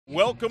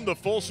Welcome to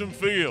Folsom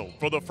Field.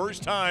 For the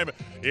first time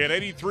in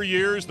 83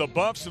 years, the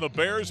Buffs and the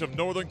Bears of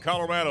Northern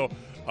Colorado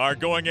are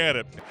going at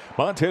it.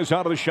 Montez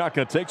out of the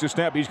shotgun, takes a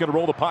snap. He's going to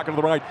roll the pocket to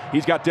the right.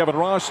 He's got Devin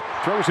Ross,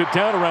 throws it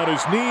down around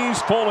his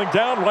knees, falling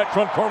down, right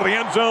front corner of the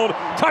end zone.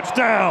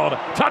 Touchdown!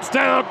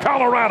 Touchdown,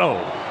 Colorado!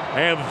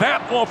 And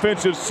that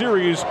offensive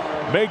series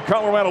made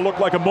Colorado look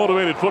like a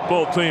motivated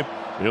football team.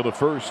 The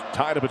first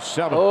tied up at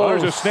 7. Oh,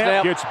 there's a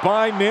snap, gets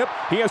by Nip.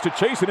 He has to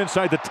chase it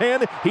inside the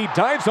 10. He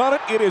dives on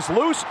it. It is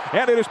loose,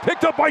 and it is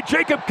picked up by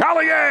Jacob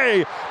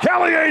Collier.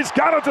 Collier's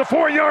got it to the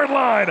 4-yard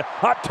line.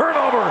 A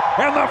turnover,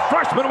 and the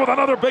freshman with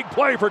another big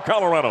play for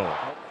Colorado.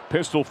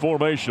 Pistol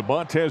formation.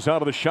 Montez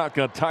out of the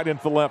shotgun, tight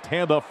end to the left.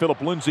 Handoff,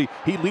 Philip Lindsay.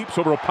 He leaps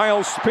over a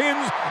pile,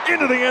 spins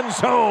into the end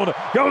zone.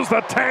 Goes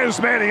the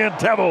Tasmanian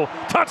Devil.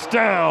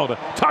 Touchdown!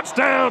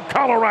 Touchdown,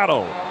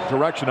 Colorado!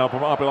 Direction up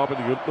in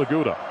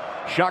Laguna.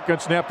 Shotgun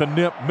snap to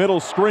Nip,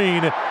 middle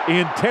screen,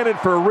 intended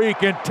for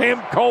Reek, and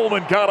Tim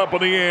Coleman got up in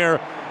the air,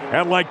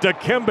 and like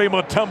Dikembe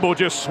Mutombo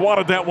just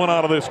swatted that one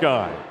out of this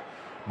guy.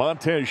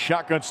 Montez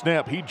shotgun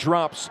snap, he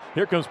drops.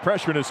 Here comes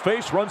pressure in his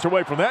face, runs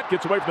away from that,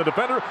 gets away from the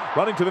defender,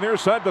 running to the near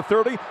side, the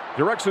 30,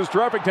 directs his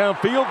traffic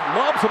downfield,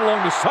 lobs it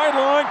along the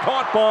sideline,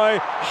 caught by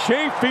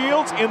Shea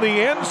Fields in the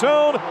end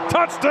zone.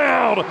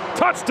 Touchdown!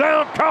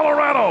 Touchdown,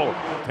 Colorado!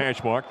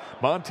 Hash mark.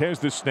 Montez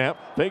the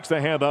snap, fakes the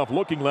handoff,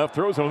 looking left,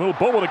 throws a little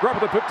bowl with a grab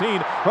at the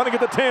 15, running at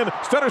the 10,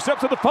 stutter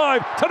steps at the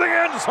 5, to the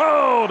end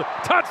zone!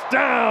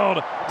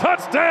 Touchdown!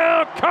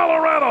 Touchdown,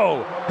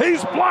 Colorado!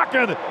 He's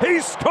blocking,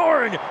 he's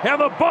scoring, and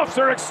the Buffs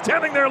are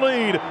extending their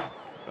lead.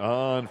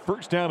 On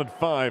first down and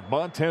 5,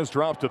 Montez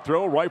drops to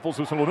throw, rifles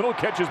with some little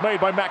catches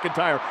made by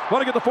McIntyre.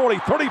 Running at the 40,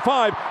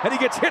 35, and he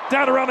gets hit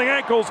down around the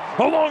ankles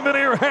along the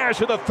near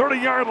hash at the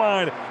 30-yard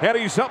line. And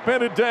he's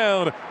upended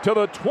down to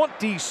the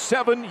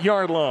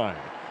 27-yard line.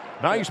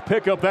 Nice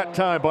pickup that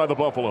time by the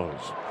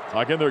Buffaloes.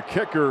 Again, their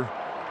kicker,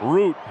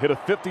 Root, hit a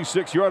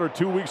 56-yarder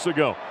 2 weeks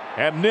ago.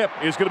 And Nip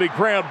is going to be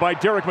grabbed by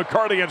Derek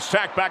McCarty and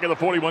sacked back at the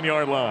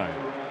 41-yard line.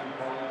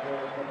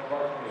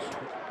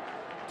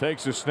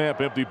 Takes a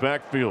snap, empty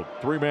backfield.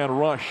 3-man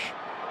rush.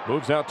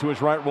 Moves out to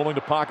his right, rolling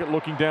the pocket,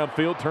 looking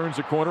downfield, turns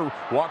the corner,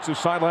 walks the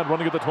sideline,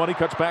 running at the 20,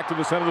 cuts back to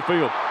the center of the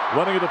field.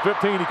 Running at the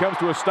 15, he comes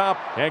to a stop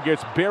and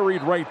gets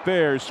buried right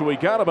there. So he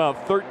got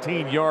about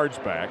 13 yards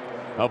back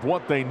of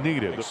what they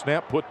needed. The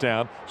snap put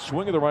down,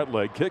 swing of the right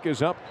leg, kick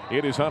is up,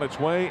 it is on its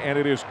way, and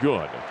it is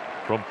good.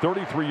 From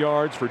 33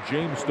 yards for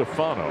James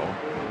Stefano.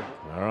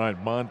 All right,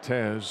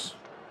 Montez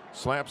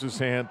slaps his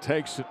hand,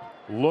 takes it.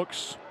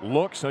 Looks,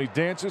 and he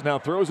dances, now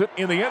throws it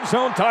in the end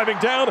zone, diving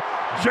down,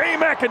 Jay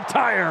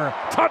McIntyre,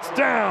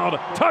 touchdown,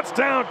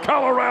 touchdown,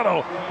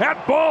 Colorado.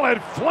 That ball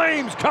had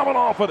flames coming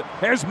off it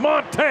as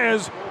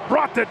Montez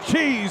brought the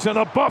cheese, and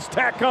the Buffs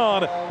tack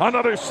on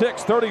another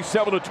 6,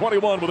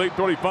 37-21 with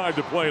 8:35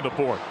 to play in the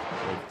fourth.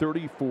 A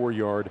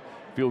 34-yard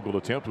field goal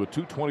attempt with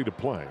 2:20 to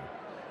play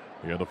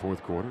in the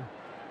fourth quarter.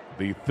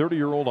 The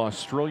 30-year-old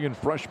Australian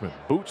freshman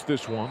boots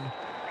this one,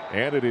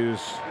 and it is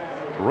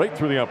right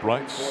through the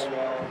uprights.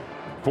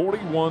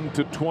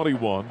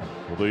 41-21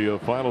 the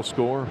final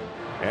score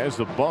as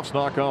the Buffs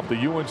knock off the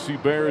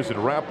UNC Bears and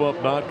wrap up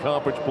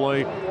non-conference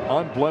play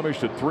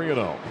unblemished at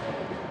 3-0.